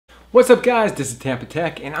What's up guys, this is Tampa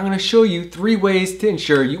Tech and I'm going to show you 3 ways to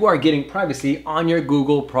ensure you are getting privacy on your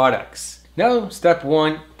Google products. Now, step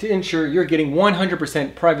 1 to ensure you're getting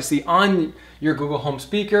 100% privacy on your Google Home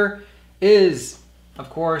speaker is, of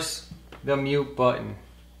course, the mute button.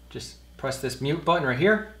 Just press this mute button right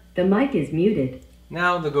here. The mic is muted.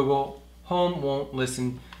 Now the Google Home won't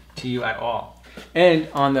listen to you at all. And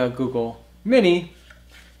on the Google Mini,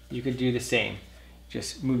 you can do the same.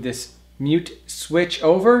 Just move this mute switch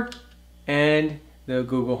over and the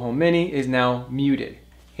Google Home Mini is now muted.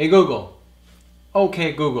 Hey Google.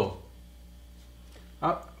 Okay Google.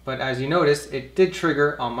 But as you notice, it did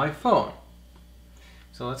trigger on my phone.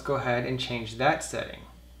 So let's go ahead and change that setting.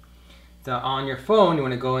 On your phone, you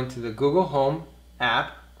want to go into the Google Home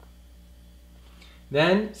app.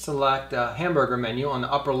 Then select the hamburger menu on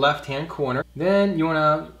the upper left-hand corner. Then you want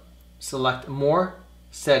to select more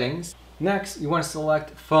settings. Next, you want to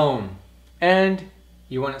select phone. And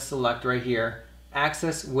you want to select right here,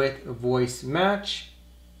 access with voice match.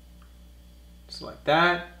 Select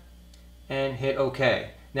that and hit OK.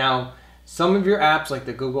 Now, some of your apps like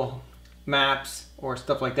the Google Maps or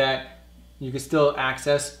stuff like that, you can still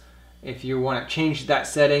access. If you want to change that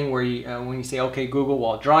setting where you, when you say OK Google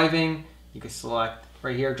while driving, you can select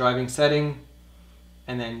right here, driving setting,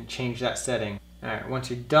 and then change that setting. All right, once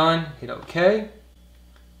you're done, hit OK.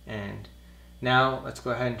 And now let's go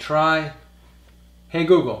ahead and try. Hey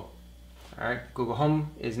Google. All right, Google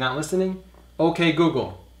Home is not listening. Okay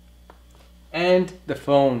Google. And the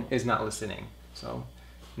phone is not listening. So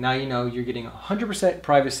now you know you're getting 100%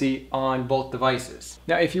 privacy on both devices.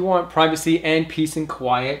 Now if you want privacy and peace and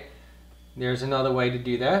quiet, there's another way to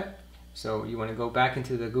do that. So you want to go back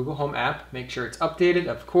into the Google Home app, make sure it's updated,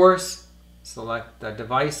 of course. Select the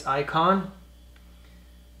device icon.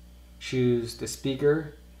 Choose the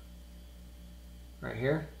speaker right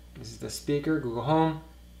here. This is the speaker, Google Home.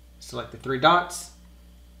 Select the 3 dots.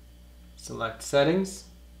 Select settings.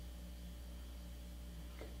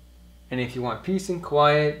 And if you want peace and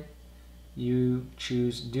quiet, you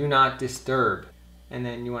choose do not disturb. And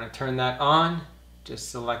then you want to turn that on.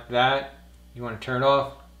 Just select that. You want to turn it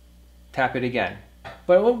off, tap it again.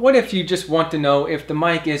 But what if you just want to know if the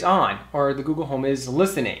mic is on or the Google Home is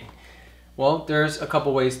listening? Well, there's a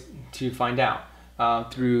couple ways to find out.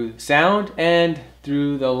 Through sound and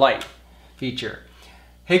through the light feature.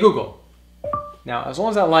 Hey Google. Now, as long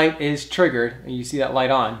as that light is triggered and you see that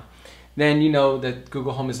light on, then you know that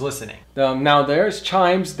Google Home is listening. Now there's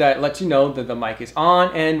chimes that lets you know that the mic is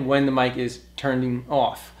on and when the mic is turning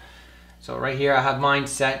off. So right here I have mine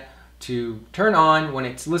set to turn on when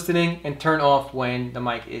it's listening and turn off when the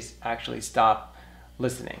mic is actually stopped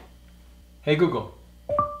listening. Hey Google.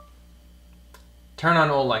 Turn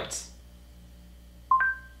on all lights.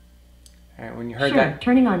 All right, when you heard that,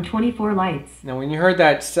 turning on 24 lights. Now when you heard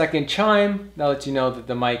that second chime, that lets you know that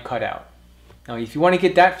the mic cut out. Now if you want to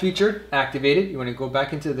get that feature activated, you want to go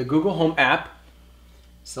back into the Google Home app,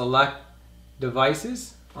 select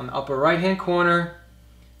devices on the upper right hand corner,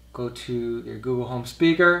 go to your Google Home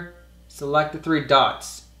speaker, select the 3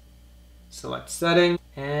 dots, select settings,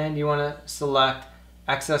 and you want to select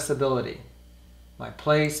accessibility. My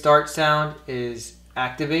play start sound is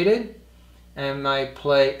activated and my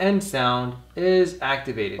play end sound is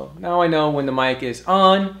activated. Now I know when the mic is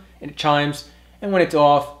on and it chimes, and when it's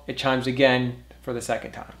off it chimes again for the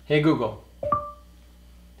second time. Hey Google,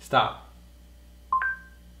 stop.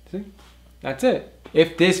 See? That's it.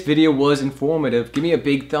 If this video was informative, give me a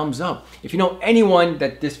big thumbs up. If you know anyone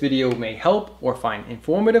that this video may help or find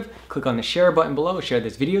informative, click on the share button below, share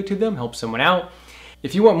this video to them, help someone out.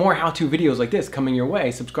 If you want more how-to videos like this coming your way,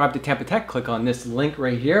 subscribe to Tampa Tech, click on this link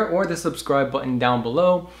right here or the subscribe button down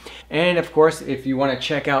below. And of course, if you want to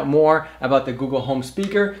check out more about the Google Home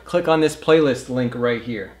speaker, click on this playlist link right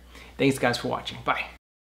here. Thanks guys for watching. Bye.